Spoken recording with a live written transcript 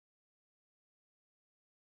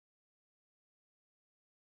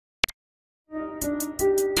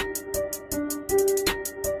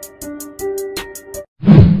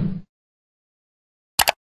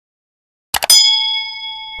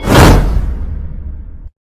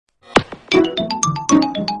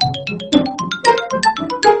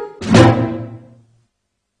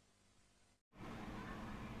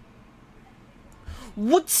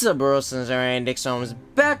What's up, bro? Since I'm Dick Holmes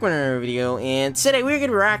back with another video, and today we're gonna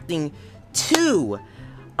be reacting to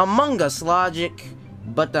Among Us Logic,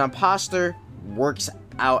 but the Impostor Works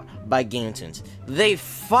Out by GameToons. They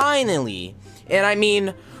finally, and I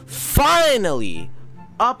mean finally,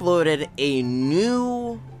 uploaded a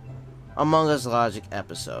new Among Us Logic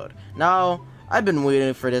episode. Now, I've been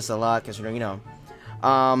waiting for this a lot, considering,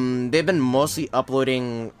 they've been mostly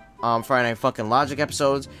uploading Friday Night fucking Logic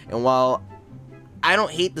episodes, and while I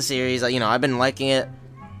don't hate the series, I've been liking it,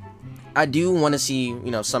 I do want to see,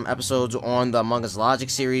 some episodes on the Among Us Logic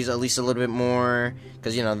series, at least a little bit more,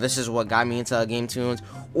 because, this is what got me into GameToons,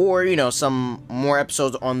 or, some more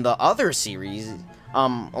episodes on the other series,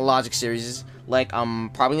 Logic series, like,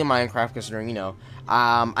 probably Minecraft, considering,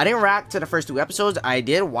 I didn't react to the first 2 episodes. I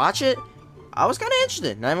did watch it. I was kind of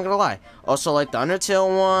interested, not even gonna lie. Also, like, the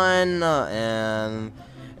Undertale one,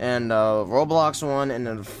 and Roblox one, and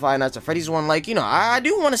the Five Nights at Freddy's one. Like, I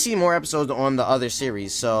do want to see more episodes on the other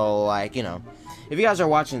series. So, like, if you guys are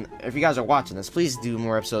watching this, please do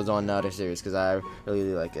more episodes on the other series, because I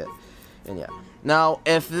really like it. And yeah. Now,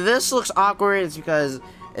 if this looks awkward, it's because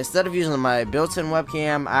instead of using my built-in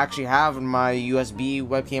webcam, I actually have my USB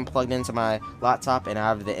webcam plugged into my laptop, and I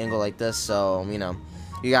have the angle like this. So,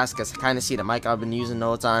 you guys can kind of see the mic I've been using the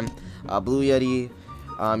whole time. Blue Yeti. You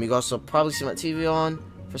can also probably see my TV on.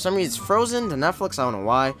 For some reason, it's frozen to Netflix. I don't know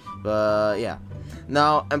why, but yeah.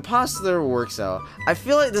 Now, Impostor Works Out. I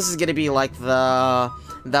feel like this is gonna be like that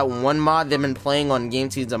one mod they've been playing on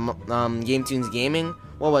GameToons, GameToons Gaming.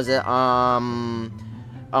 What was it?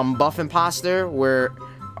 Buff Imposter. Where,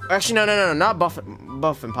 actually, no, not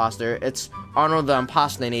Buff Imposter. It's Arnold the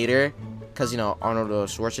Impostorator. Because, Arnold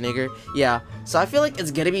Schwarzenegger. Yeah, so I feel like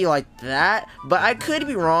it's gonna be like that, but I could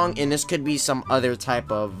be wrong, and this could be some other type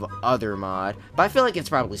of other mod, but I feel like it's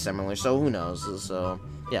probably similar, so who knows. So,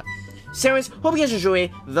 yeah. So anyways, hope you guys enjoy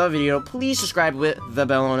the video. Please subscribe with the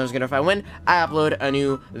bell on notified when I upload a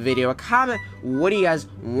new video. Comment what do you guys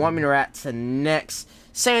want me to react to next.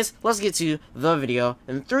 So anyways, let's get to the video.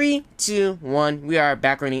 In 3, 2, 1, we are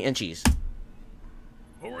macaroni and cheese.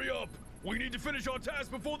 Hurry up! We need to finish our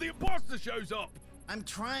task before the imposter shows up! I'm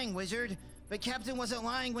trying, Wizard, but Captain wasn't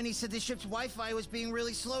lying when he said the ship's Wi-Fi was being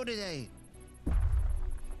really slow today.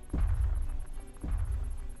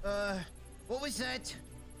 What was that?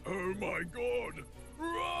 Oh my god!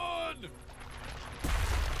 Run!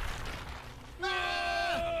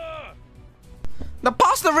 Ah! The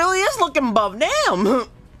imposter really is looking buff, damn!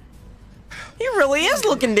 He really is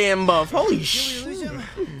looking damn buff, holy shit. Did we lose him?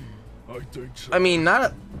 I think so. I mean,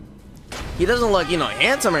 he doesn't look,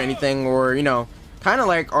 handsome or anything, or, kind of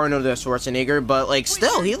like Arnold Schwarzenegger, but, like,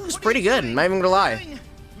 still, he looks pretty good, I'm not even gonna lie.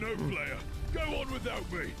 No, player. Go on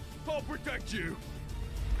without me. I'll protect you.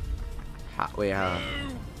 Wait, how?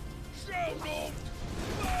 No. Shall not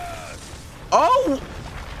pass. Oh!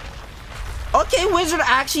 Okay, Wizard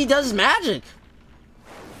actually does magic.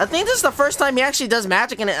 I think this is the first time he actually does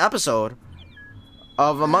magic in an episode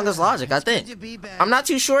of Among Us Logic, I think. I'm not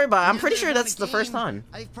too sure, but I'm pretty sure that's the first time.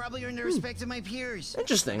 I've probably earned the respect of my peers.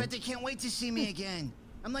 Interesting. But they can't wait to see me again.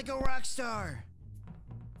 I'm like a rock star.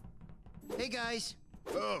 Hey, guys.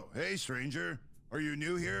 Oh, hey, stranger. Are you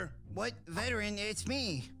new here? What? Veteran, it's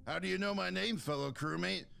me. How do you know my name, fellow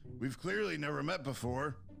crewmate? We've clearly never met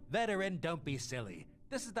before. Veteran, don't be silly.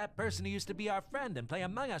 This is that person who used to be our friend and play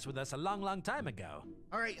Among Us with us a long, long time ago.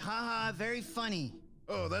 All right, haha, very funny.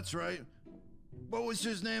 Oh, that's right. What was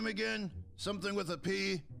his name again? Something with a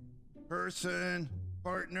P? Person?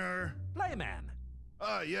 Partner? Playman.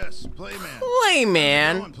 Ah, yes, Playman.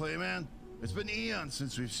 Playman. How's it going, Playman? It's been eons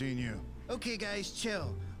since we've seen you. Okay, guys,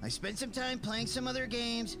 chill. I spent some time playing some other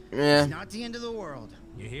games. Yeah. It's not the end of the world.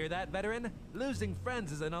 You hear that, veteran? Losing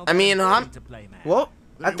friends is an I mean, to Playman. well,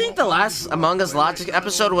 I think the last Among Us Logic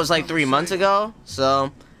episode was like 3 months ago,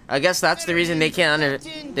 so I guess that's the reason they can't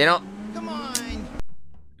they don't. Come on.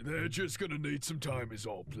 They're just gonna need some time is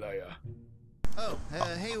all, player. Oh,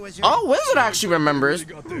 hey, Wizard. Oh, Wizard actually remembers.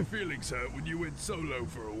 They got their feelings hurt when you went solo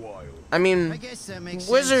for a while. I mean, I guess that makes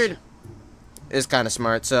Wizard sense. is kind of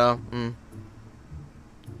smart, so.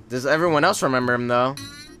 Does everyone else remember him though?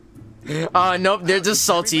 Nope, they're just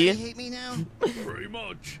salty. Everybody hate me now? Pretty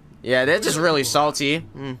much. Yeah, they're just really salty.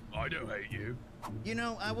 I don't hate you.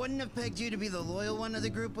 I wouldn't have pegged you to be the loyal one of the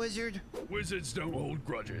group, Wizard. Wizards don't hold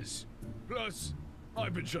grudges. Plus,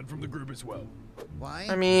 I've been shunned from the group as well. Why?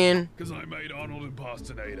 I mean, Because I made Arnold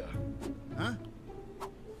Impostorator. Huh?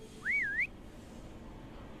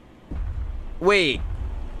 wait.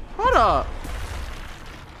 Hold up.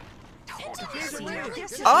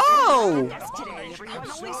 Oh!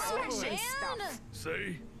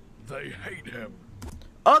 See? They hate him.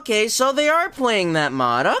 Okay, so they are playing that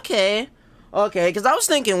mod. Okay. Okay, because I was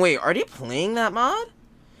thinking, wait, are they playing that mod?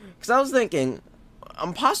 Because I was thinking,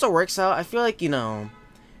 Impostor Works Out, I feel like, you know,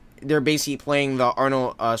 they're basically playing the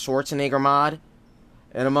Arnold Schwarzenegger mod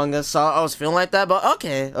in Among Us. So I was feeling like that, but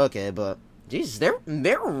okay, but Jesus,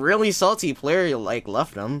 they're really salty player, like,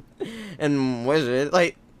 left them. And Wizard,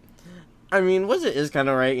 like, I mean, Wizard is kind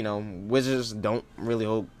of right, you know, wizards don't really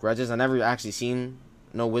hold grudges. I never actually seen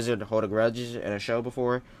no wizard hold a grudge in a show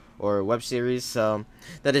before, or a web series, so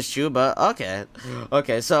that is true, but okay.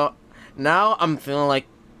 Okay, so now I'm feeling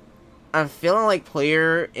like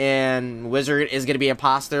player and wizard is gonna be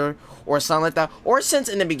imposter or something like that. Or since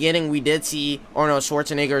in the beginning we did see Arnold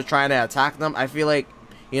Schwarzenegger trying to attack them, I feel like,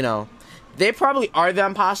 you know, they probably are the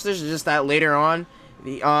imposters, just that later on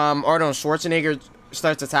the Arnold Schwarzenegger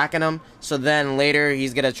starts attacking them, so then later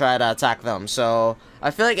he's gonna try to attack them. So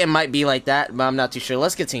I feel like it might be like that, but I'm not too sure.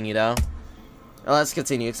 Let's continue though. Let's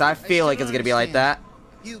continue, because I feel like it's gonna be like that.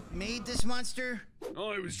 You made this monster?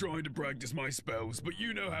 I was trying to practice my spells, but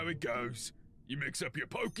you know how it goes. You mix up your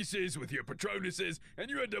pocuses with your patronuses, and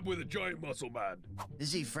you end up with a giant muscle man.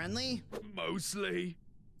 Is he friendly? Mostly.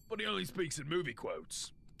 But he only speaks in movie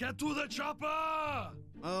quotes. Get to the chopper!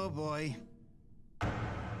 Oh boy.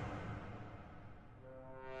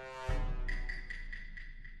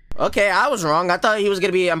 Okay, I was wrong. I thought he was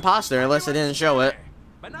gonna be an imposter unless it didn't show it.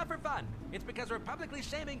 But not for fun. It's because we're publicly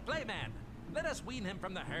shaming Playman. Let us wean him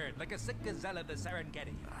from the herd like a sick gazelle of the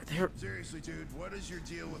Serengeti. Seriously, dude, what is your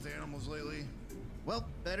deal with animals lately? Well,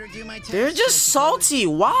 better do my task. They're just salty.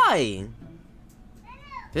 Why?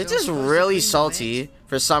 They're just really salty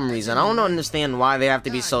for some reason. I don't understand why they have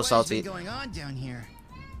to be so salty. What's going on down here?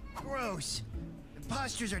 Gross.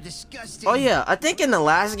 Imposters are disgusting. Oh yeah, I think in the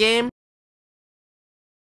last game.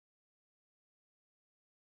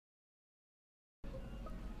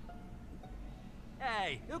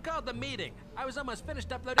 Hey, who called the meeting? I was almost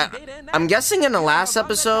finished uploading data and I'm guessing in the last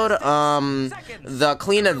episode, the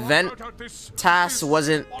clean event task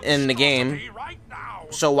wasn't in the game.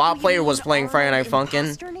 So while player was playing Friday Night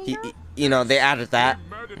Funkin', you know, they added that.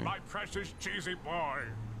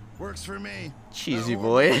 Works for me. Cheesy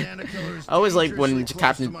boy. I always like when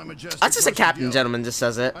Captain. That's just a Captain Gentleman just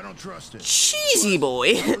says it. I don't trust it. Cheesy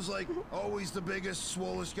boy. I was like always the biggest,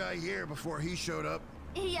 swollest guy here before he showed up.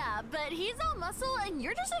 Yeah, but he's all muscle and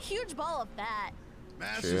you're just a huge ball of fat.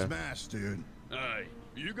 Mass is mass, dude. Hey,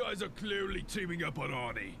 you guys are clearly teaming up on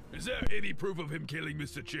Arnie. Is there any proof of him killing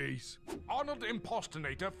Mr. Cheese? Arnold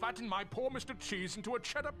Impostonator flattened my poor Mr. Cheese into a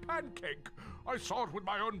cheddar pancake. I saw it with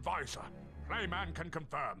my own visor. Playman can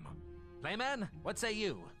confirm. Playman, what say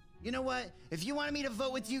you? You know what? If you wanted me to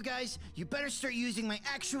vote with you guys, you better start using my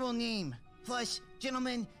actual name. Plus,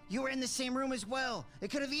 gentlemen, you were in the same room as well.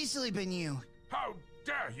 It could have easily been you. How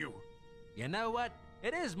dare you? You know what?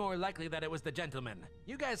 It is more likely that it was the gentleman.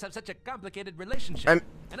 You guys have such a complicated relationship.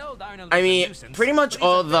 And old Arnold I mean, pretty much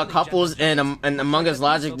all the couples in Among Us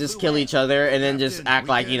Logic just kill each other and then just act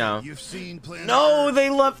like, you know. No, they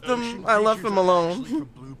left them. I left them alone. From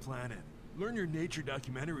Blue Planet. Learn your nature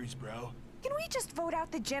documentaries, bro. Can we just vote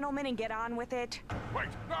out the gentleman and get on with it? Wait,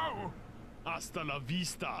 no! Hasta la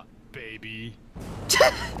vista, baby.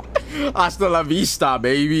 Hasta la vista,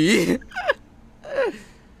 baby.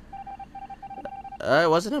 It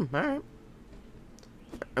wasn't him. Alright.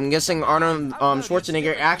 I'm guessing Arnold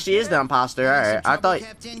Schwarzenegger actually is the imposter. Alright. I thought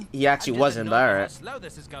he actually wasn't, but alright. How slow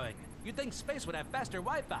this is going. You'd think space would have faster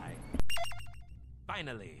Wi-Fi.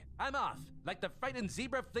 Finally, I'm off, like the frightened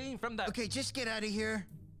zebra fleeing from the. Okay, just get out of here.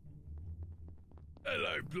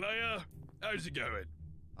 Hello, player. How's it going?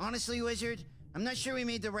 Honestly, Wizard, I'm not sure we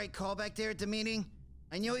made the right call back there at the meeting.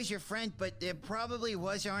 I know he's your friend, but it probably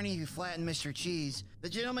was Arnie who flattened Mr. Cheese. The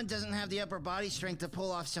gentleman doesn't have the upper body strength to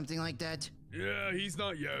pull off something like that. Yeah, he's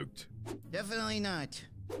not yoked. Definitely not.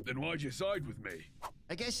 Then why'd you side with me?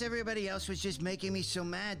 I guess everybody else was just making me so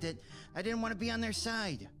mad that I didn't want to be on their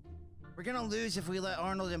side. We're gonna lose if we let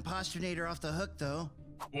Arnold Impostonator off the hook, though.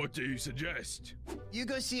 What do you suggest? You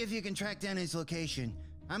go see if you can track down his location.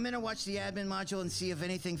 I'm gonna watch the admin module and see if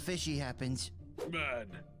anything fishy happens. Man,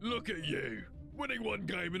 look at you. Winning one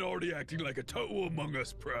game and already acting like a total Among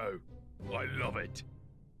Us pro. I love it.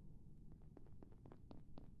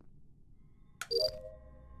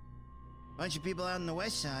 Bunch of people out on the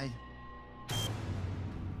west side.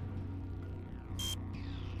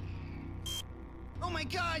 Oh my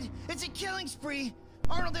god! It's a killing spree!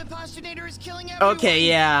 Arnold Impostonator is killing everyone! Okay,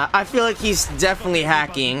 yeah. I feel like he's definitely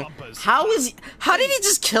hacking. How did he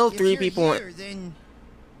just kill 3 people? Here, then...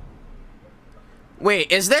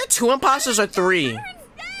 Wait, is there 2 imposters or 3?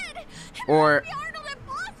 Or Arnold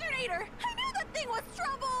Impostonator! I knew that thing was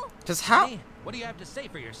trouble! Cause how? What do you have to say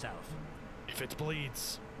for yourself? If it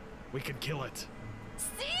bleeds, we can kill it.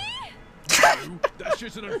 See? No, that's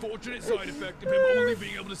just an unfortunate side effect of him only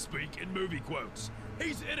being able to speak in movie quotes.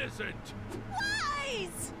 He's innocent.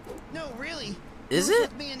 Lies! No, really. Is He was it?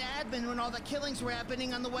 with me and admin when all the killings were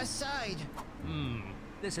happening on the west side.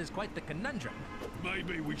 This is quite the conundrum.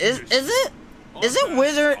 Maybe we should Is just- it? Is it Our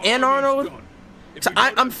Wizard bad, and our Arnold? done. If So we don't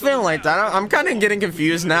I'm have feeling someone like that. else, I'm kind of getting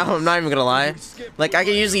confused now. I'm not even gonna lie. Like I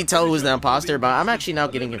can usually tell who's the imposter, but I'm actually now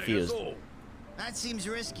getting confused. That seems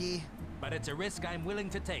risky. But it's a risk I'm willing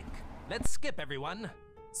to take. Let's skip, everyone.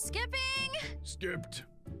 Skipping! Skipped.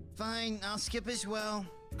 Fine, I'll skip as well.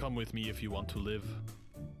 Come with me if you want to live.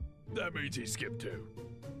 That means he skipped too.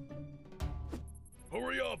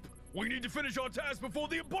 Hurry up! We need to finish our task before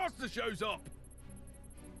the imposter shows up!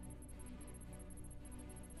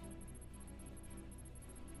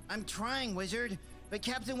 I'm trying, Wizard. But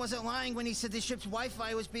Captain wasn't lying when he said the ship's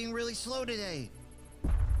Wi-Fi was being really slow today.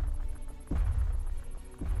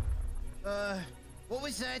 What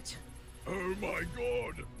was that? Oh my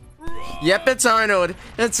god! Yep, it's Arnold.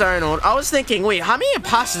 It's Arnold. I was thinking, wait, how many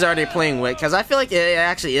imposters are they playing with? Because I feel like it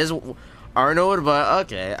actually is Arnold, but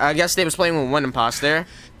okay. I guess they was playing with one imposter.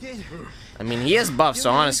 I mean, he is buff,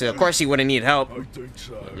 so honestly, of course he wouldn't need help. I think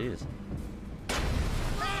so. Jeez.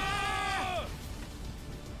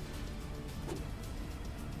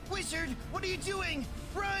 Wizard, what are you doing?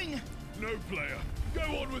 Run! No player, go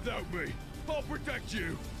on without me. I'll protect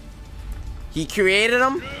you. He created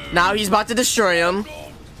him. Now he's about to destroy him.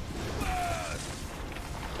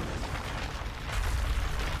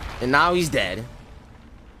 And now he's dead.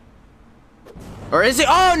 Or is he?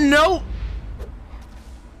 Oh, no!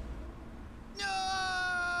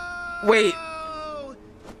 No! Wait.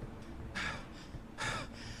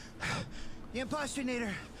 The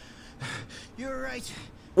imposternator. You were right.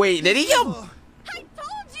 Wait, did he He's yell? evil. I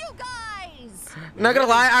told you guys! Not gonna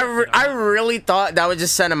lie, I really thought that would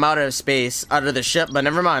just send him out of space, out of the ship, but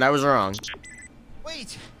never mind, I was wrong.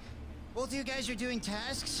 Wait, both of you guys are doing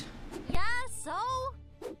tasks? Yeah, so?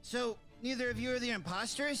 So, neither of you are the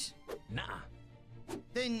imposters? Nah.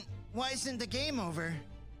 Then, why isn't the game over?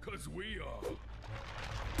 Cause we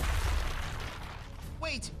are.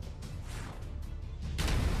 Wait!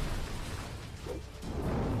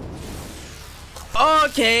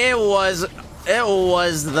 Okay, it was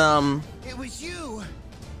them. It was you!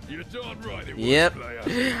 You're darn right it was, Yep.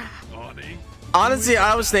 player. Arnie, Honestly,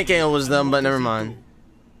 I was thinking it was them, but never mind.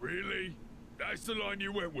 really? That's the line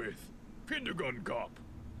you went with. Kindergarten cop.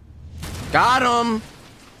 Got him.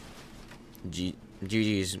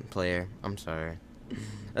 GG's player. I'm sorry.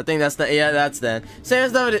 I think that's the that's that. So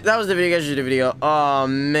that was the video, guys. The video. Oh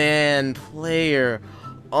man, player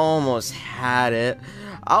almost had it.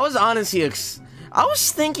 I was honestly I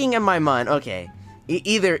was thinking in my mind, okay,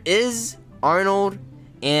 either is Arnold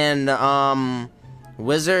and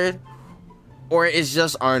Wizard, or it's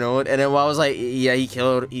just Arnold. And then I was like, yeah, he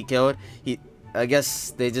killed. I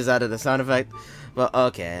guess they just added the sound effect. But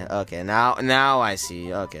okay, now I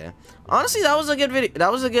see. Okay, honestly, that was a good video.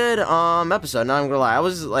 That was a good episode. Not gonna lie, I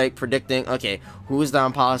was like predicting, okay, who's the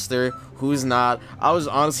imposter, who's not. I was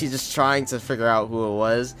honestly just trying to figure out who it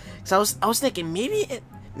was, because I was thinking maybe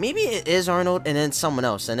it is Arnold and then someone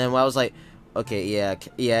else. And then I was like, okay, yeah,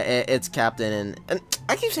 it's Captain and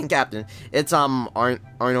I keep saying Captain. It's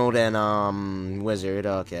Arnold and Wizard.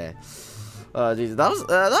 Okay, geez, that was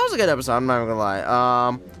a good episode. I'm not gonna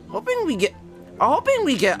lie. Hoping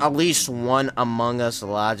we get at least one Among Us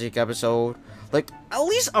Logic episode, like at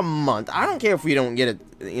least a month. I don't care if we don't get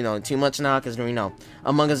it, too much now, because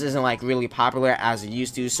Among Us isn't like really popular as it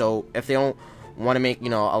used to. So if they don't want to make a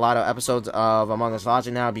lot of episodes of Among Us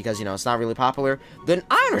Logic now because it's not really popular, then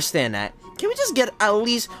I understand that. Can we just get at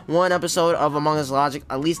least one episode of Among Us Logic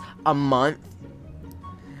at least a month?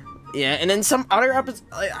 Yeah, and then some other episodes.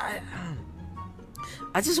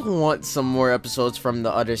 I just want some more episodes from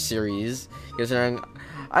the other series, considering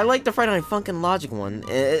I like the Friday Night Funkin' Logic one.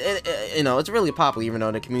 It's really popular, even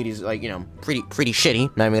though the community is like pretty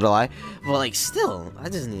shitty. Not even gonna lie, but like still, I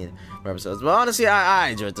just need more episodes. But honestly, I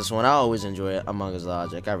enjoyed this one. I always enjoy it, Among Us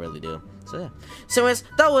Logic. I really do. So yeah. So anyways,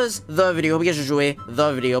 that was the video. Hope you guys enjoy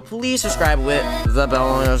the video. Please subscribe with the bell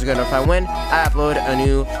on. I was gonna notify when I upload a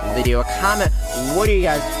new video. Comment what do you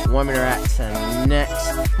guys want me to react to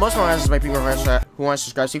next. Most of my answers by people who want to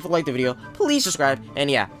subscribe. So if you like the video, please subscribe. And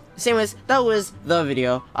yeah. Same as that was the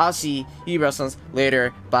video. I'll see you wrestlers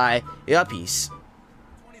later. Bye. Yeah, peace.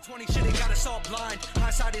 2020 shit ain't got us all blind.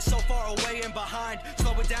 Hindsight is so far away and behind.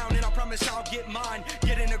 Slow it down and I promise I'll get mine.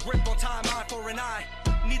 Getting a grip on time, eye for an eye.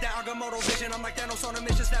 Need that Agamotto vision. I'm like Thanos on a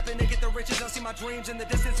mission, snapping to get the riches. I see my dreams in the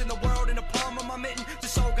distance, in the world, in the palm of my mitten. The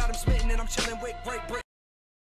soul got him smitten, and I'm chilling with Great Britain.